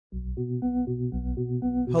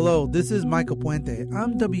Hello, this is Michael Puente.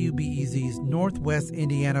 I'm WBEZ's Northwest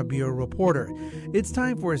Indiana Bureau reporter. It's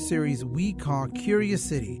time for a series we call Curious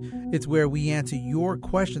City. It's where we answer your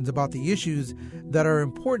questions about the issues that are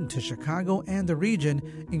important to Chicago and the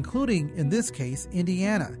region, including, in this case,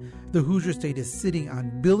 Indiana. The Hoosier State is sitting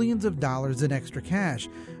on billions of dollars in extra cash,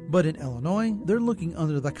 but in Illinois, they're looking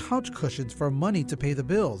under the couch cushions for money to pay the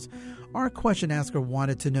bills. Our question asker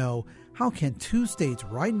wanted to know, how can two states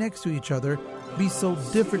right next to each other be so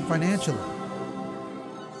different financially?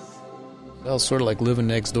 Well, sort of like living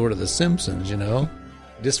next door to the Simpsons, you know?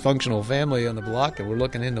 Dysfunctional family on the block and we're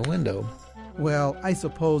looking in the window. Well, I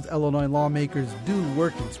suppose Illinois lawmakers do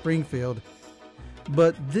work in Springfield.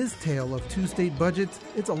 But this tale of two state budgets,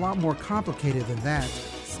 it's a lot more complicated than that.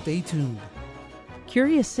 Stay tuned.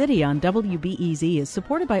 Curious City on WBEZ is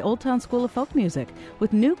supported by Old Town School of Folk Music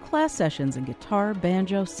with new class sessions in guitar,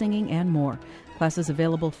 banjo, singing, and more. Classes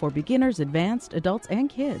available for beginners, advanced, adults, and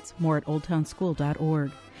kids. More at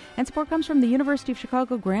oldtownschool.org. And support comes from the University of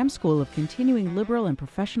Chicago Graham School of Continuing Liberal and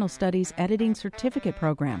Professional Studies Editing Certificate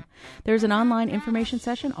Program. There's an online information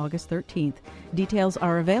session August 13th. Details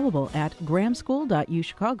are available at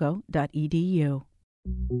grahamschool.uchicago.edu.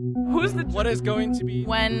 Who's the... What is going to be...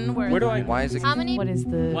 When? Where do I... Why is it... How many... What is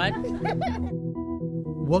the... What?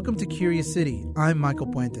 Welcome to Curious City. I'm Michael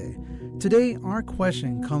Puente. Today, our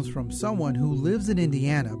question comes from someone who lives in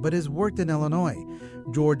Indiana but has worked in Illinois.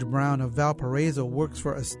 George Brown of Valparaiso works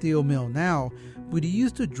for a steel mill now, but he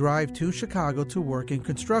used to drive to Chicago to work in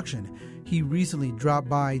construction. He recently dropped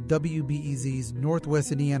by WBEZ's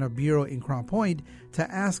Northwest Indiana Bureau in Crown Point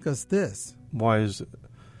to ask us this. Why is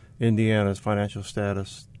Indiana's financial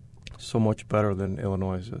status so much better than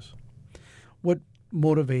Illinois' is? What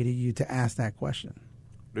motivated you to ask that question?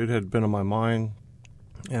 It had been on my mind,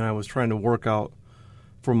 and I was trying to work out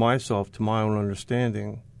for myself, to my own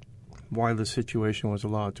understanding, why the situation was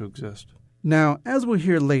allowed to exist. Now, as we'll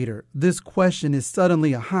hear later, this question is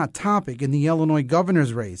suddenly a hot topic in the Illinois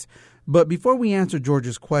governor's race. But before we answer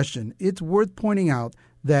George's question, it's worth pointing out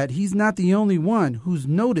that he's not the only one who's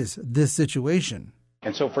noticed this situation.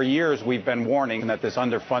 And so for years, we've been warning that this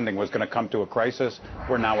underfunding was going to come to a crisis.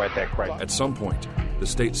 We're now at that crisis. At some point, the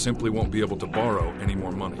state simply won't be able to borrow any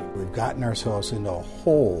more money. We've gotten ourselves into a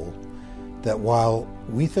hole that while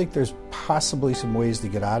we think there's possibly some ways to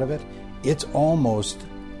get out of it, it's almost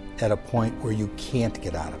at a point where you can't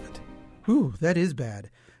get out of it. Whew, that is bad.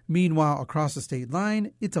 Meanwhile, across the state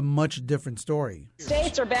line, it's a much different story.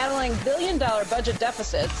 States are battling billion-dollar budget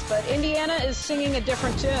deficits, but Indiana is singing a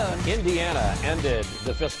different tune. Indiana ended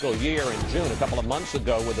the fiscal year in June a couple of months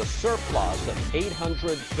ago with a surplus of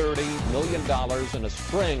 $830 million and a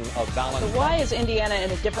string of balanced... So why is Indiana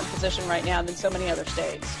in a different position right now than so many other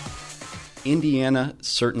states? Indiana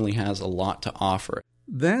certainly has a lot to offer.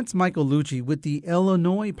 That's Michael Lucci with the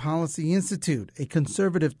Illinois Policy Institute, a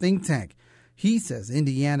conservative think tank. He says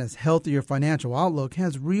Indiana's healthier financial outlook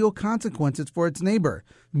has real consequences for its neighbor.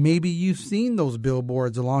 Maybe you've seen those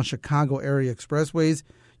billboards along Chicago area expressways.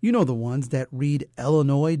 You know, the ones that read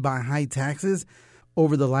Illinois by high taxes.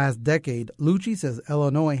 Over the last decade, Lucci says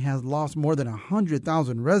Illinois has lost more than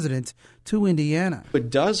 100,000 residents to Indiana.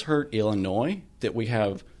 It does hurt Illinois that we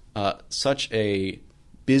have such a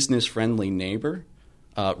business-friendly neighbor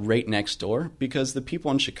right next door, because the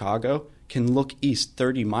people in Chicago can look east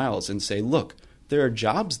 30 miles and say, look, there are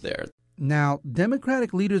jobs there. Now,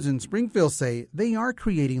 Democratic leaders in Springfield say they are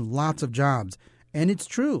creating lots of jobs. And it's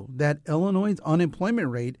true that Illinois' unemployment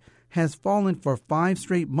rate has fallen for 5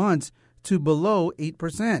 straight months to below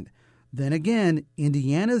 8%. Then again,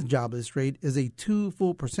 Indiana's jobless rate is a 2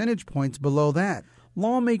 full percentage points below that.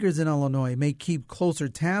 Lawmakers in Illinois may keep closer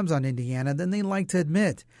tabs on Indiana than they like to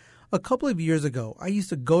admit. A couple of years ago, I used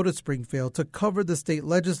to go to Springfield to cover the state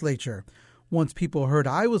legislature. Once people heard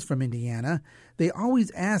I was from Indiana, they always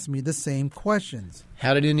asked me the same questions.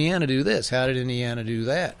 How did Indiana do this? How did Indiana do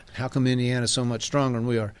that? How come Indiana's so much stronger than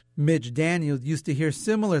we are? Mitch Daniels used to hear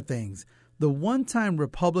similar things. The one-time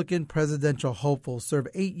Republican presidential hopeful served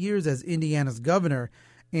 8 years as Indiana's governor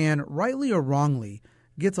and, rightly or wrongly,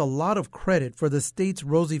 gets a lot of credit for the state's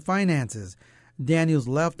rosy finances. Daniels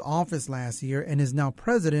left office last year and is now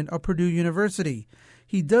president of Purdue University.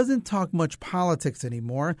 He doesn't talk much politics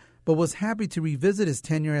anymore, but was happy to revisit his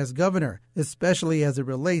tenure as governor, especially as it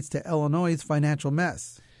relates to Illinois' financial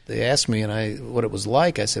mess. They asked me what it was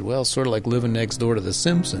like. I said, well, sort of like living next door to the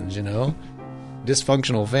Simpsons, you know?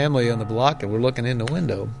 Dysfunctional family on the block and we're looking in the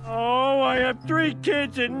window. Oh, I have 3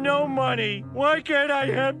 kids and no money. Why can't I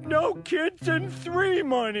have no kids and 3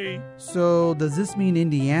 money? So, does this mean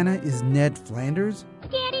Indiana is Ned Flanders?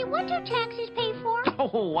 Daddy, what do taxes pay for? Oh,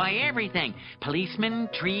 Oh, why, everything. Policemen,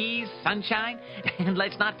 trees, sunshine. And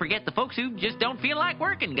let's not forget the folks who just don't feel like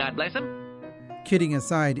working, God bless them. Kidding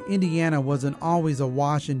aside, Indiana wasn't always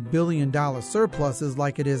awash in billion-dollar surpluses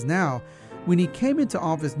like it is now. When he came into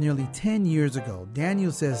office nearly 10 years ago,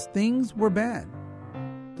 Daniel says things were bad.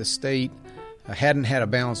 The state hadn't had a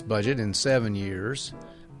balanced budget in 7 years,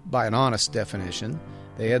 by an honest definition.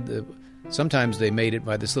 Sometimes they made it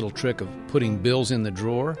by this little trick of putting bills in the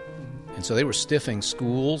drawer, and so they were stiffing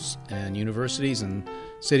schools and universities and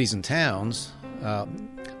cities and towns,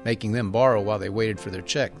 making them borrow while they waited for their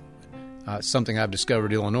check. Something I've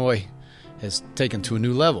discovered Illinois has taken to a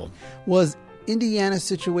new level. Was Indiana's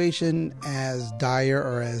situation as dire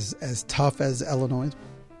or as tough as Illinois?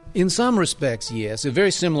 In some respects, yes.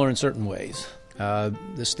 Very similar in certain ways.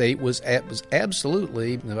 The state was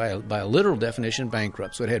absolutely, by a literal definition,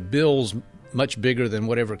 bankrupt. So it had bills much bigger than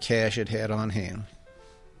whatever cash it had on hand.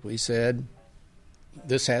 We said,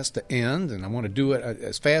 this has to end, and I want to do it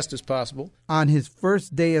as fast as possible. On his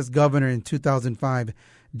first day as governor in 2005,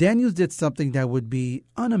 Daniels did something that would be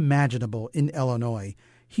unimaginable in Illinois.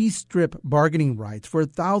 He stripped bargaining rights for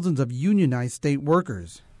thousands of unionized state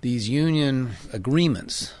workers. These union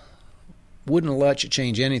agreements wouldn't let you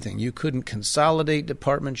change anything. You couldn't consolidate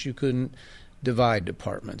departments. You couldn't divide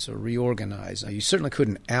departments or reorganize. You certainly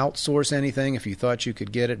couldn't outsource anything if you thought you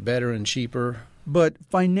could get it better and cheaper. But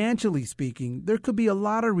financially speaking, there could be a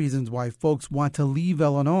lot of reasons why folks want to leave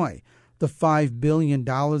Illinois. The $5 billion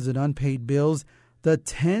in unpaid bills, the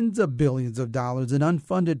tens of billions of dollars in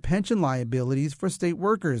unfunded pension liabilities for state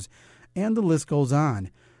workers, and the list goes on.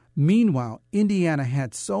 Meanwhile, Indiana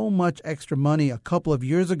had so much extra money a couple of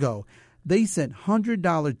years ago, they sent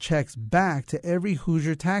 $100 checks back to every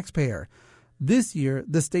Hoosier taxpayer. This year,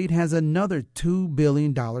 the state has another $2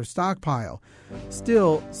 billion stockpile.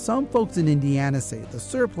 Still, some folks in Indiana say the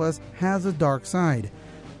surplus has a dark side.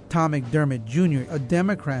 Tom McDermott Jr., a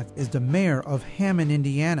Democrat, is the mayor of Hammond,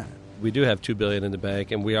 Indiana. We do have $2 billion in the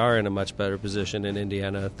bank, and we are in a much better position in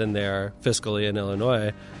Indiana than they are fiscally in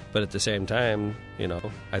Illinois. But at the same time,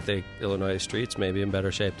 I think Illinois streets may be in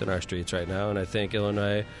better shape than our streets right now, and I think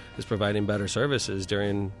Illinois is providing better services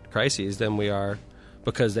during crises than we are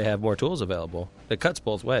because they have more tools available. It cuts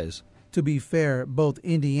both ways. To be fair, both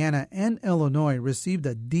Indiana and Illinois received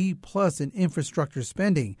a D+ in infrastructure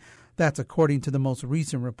spending. That's according to the most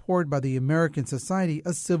recent report by the American Society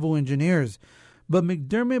of Civil Engineers. But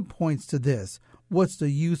McDermott points to this. What's the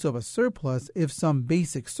use of a surplus if some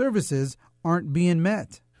basic services aren't being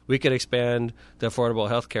met? We could expand the Affordable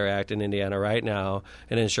Health Care Act in Indiana right now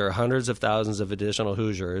and ensure hundreds of thousands of additional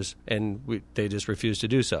Hoosiers, and they just refuse to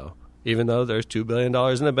do so. Even though there's $2 billion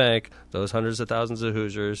in the bank, those hundreds of thousands of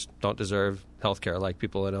Hoosiers don't deserve health care like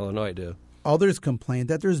people in Illinois do. Others complain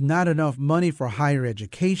that there's not enough money for higher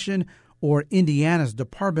education or Indiana's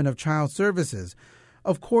Department of Child Services.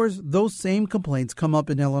 Of course, those same complaints come up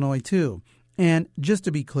in Illinois, too. And just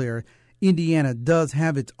to be clear, Indiana does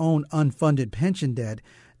have its own unfunded pension debt,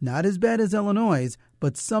 not as bad as Illinois',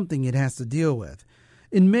 but something it has to deal with.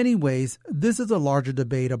 In many ways, this is a larger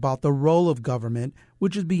debate about the role of government,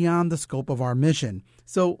 which is beyond the scope of our mission.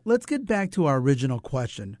 So let's get back to our original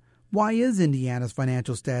question. Why is Indiana's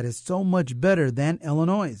financial status so much better than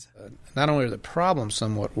Illinois'? Not only are the problems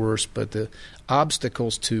somewhat worse, but the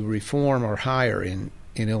obstacles to reform are higher in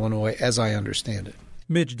Illinois, as I understand it.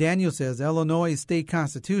 Mitch Daniel says Illinois' state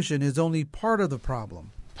constitution is only part of the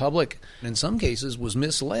problem. Public, in some cases, was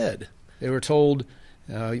misled. They were told,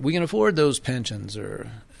 we can afford those pensions, or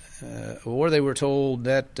they were told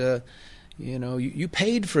that, you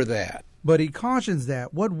paid for that. But he cautions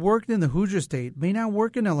that what worked in the Hoosier state may not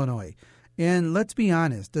work in Illinois. And let's be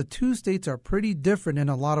honest, the two states are pretty different in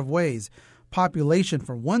a lot of ways. Population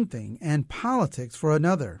for one thing and politics for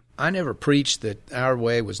another. I never preached that our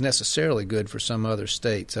way was necessarily good for some other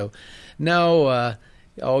state. So, no,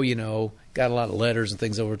 got a lot of letters and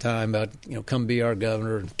things over time about, come be our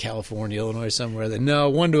governor in California, Illinois, somewhere. No,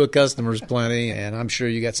 one to a customer's plenty, and I'm sure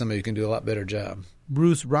you got somebody who can do a lot better job.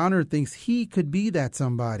 Bruce Rauner thinks he could be that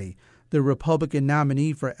somebody. The Republican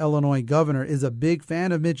nominee for Illinois governor is a big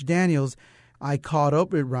fan of Mitch Daniels. I caught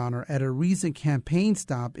up with Rauner at a recent campaign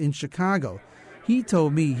stop in Chicago. He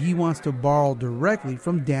told me he wants to borrow directly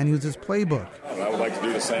from Daniels' playbook. I would like to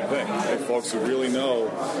do the same thing. Hey, folks who really know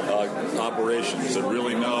operations, that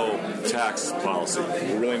really know tax policy,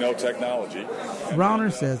 who really know technology.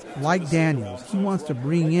 Rauner says, like Daniels, he wants to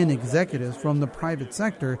bring in executives from the private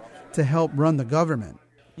sector to help run the government.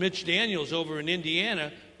 Mitch Daniels over in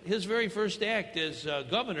Indiana, his very first act as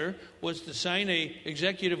governor was to sign an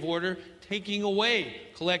executive order taking away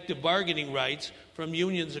collective bargaining rights from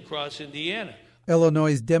unions across Indiana.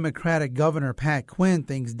 Illinois' Democratic Governor Pat Quinn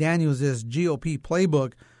thinks Daniels' GOP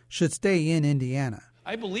playbook should stay in Indiana.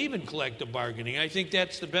 I believe in collective bargaining. I think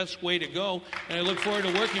that's the best way to go, and I look forward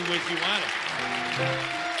to working with you on it.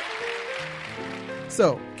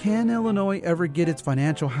 So, can Illinois ever get its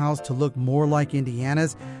financial house to look more like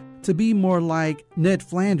Indiana's, to be more like Ned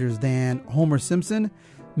Flanders than Homer Simpson?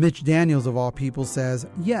 Mitch Daniels, of all people, says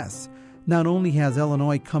yes. Not only has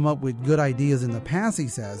Illinois come up with good ideas in the past, he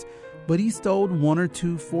says, but he stole one or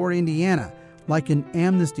two for Indiana, like an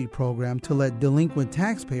amnesty program to let delinquent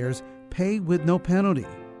taxpayers pay with no penalty.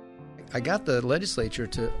 I got the legislature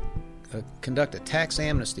to conduct a tax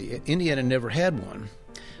amnesty. Indiana never had one.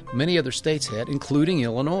 Many other states had, including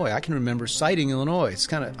Illinois. I can remember citing Illinois. It's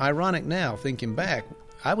kind of ironic now, thinking back.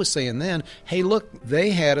 I was saying then, hey, look, they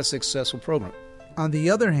had a successful program. On the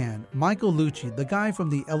other hand, Michael Lucci, the guy from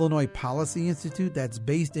the Illinois Policy Institute that's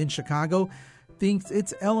based in Chicago, thinks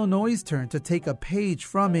it's Illinois' turn to take a page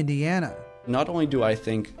from Indiana. Not only do I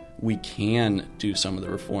think we can do some of the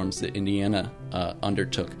reforms that Indiana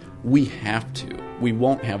undertook, we have to. We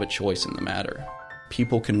won't have a choice in the matter.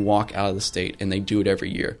 People can walk out of the state, and they do it every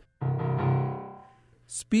year.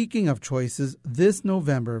 Speaking of choices, this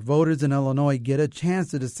November, voters in Illinois get a chance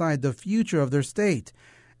to decide the future of their state.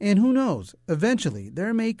 And who knows, eventually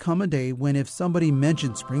there may come a day when if somebody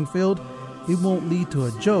mentions Springfield, it won't lead to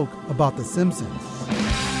a joke about the Simpsons.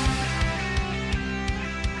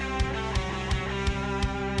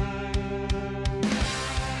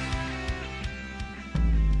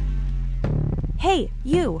 Hey,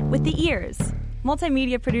 you with the ears.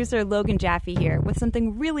 Multimedia producer Logan Jaffe here with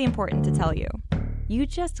something really important to tell you. You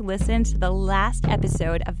just listened to the last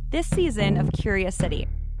episode of this season of Curious City.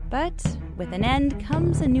 But with an end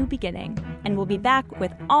comes a new beginning, and we'll be back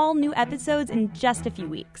with all new episodes in just a few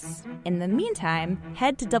weeks. In the meantime,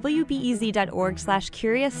 head to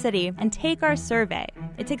wbez.org/CuriousCity and take our survey.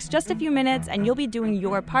 It takes just a few minutes, and you'll be doing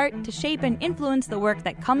your part to shape and influence the work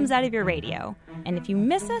that comes out of your radio. And if you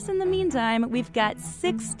miss us in the meantime, we've got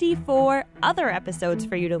 64 other episodes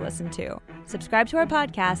for you to listen to. Subscribe to our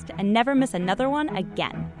podcast and never miss another one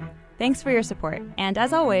again. Thanks for your support, and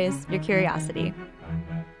as always, your curiosity.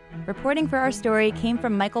 Reporting for our story came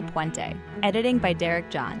from Michael Puente, editing by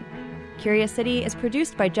Derek John. Curious City is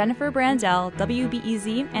produced by Jennifer Brandel,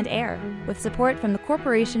 WBEZ, and AIR, with support from the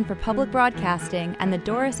Corporation for Public Broadcasting and the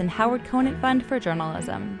Doris and Howard Conant Fund for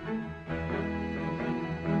Journalism.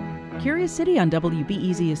 Curious City on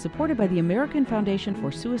WBEZ is supported by the American Foundation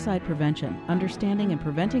for Suicide Prevention, understanding and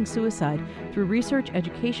preventing suicide through research,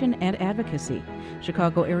 education, and advocacy.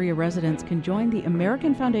 Chicago area residents can join the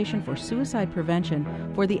American Foundation for Suicide Prevention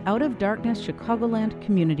for the Out of Darkness Chicagoland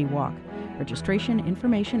Community Walk. Registration,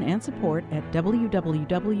 information, and support at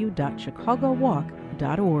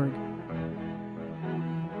www.chicagowalk.org.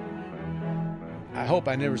 I hope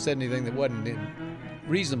I never said anything that wasn't in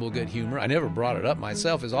reasonable good humor. I never brought it up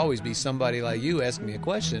myself. There's always be somebody like you asking me a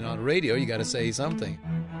question on the radio. You got to say something.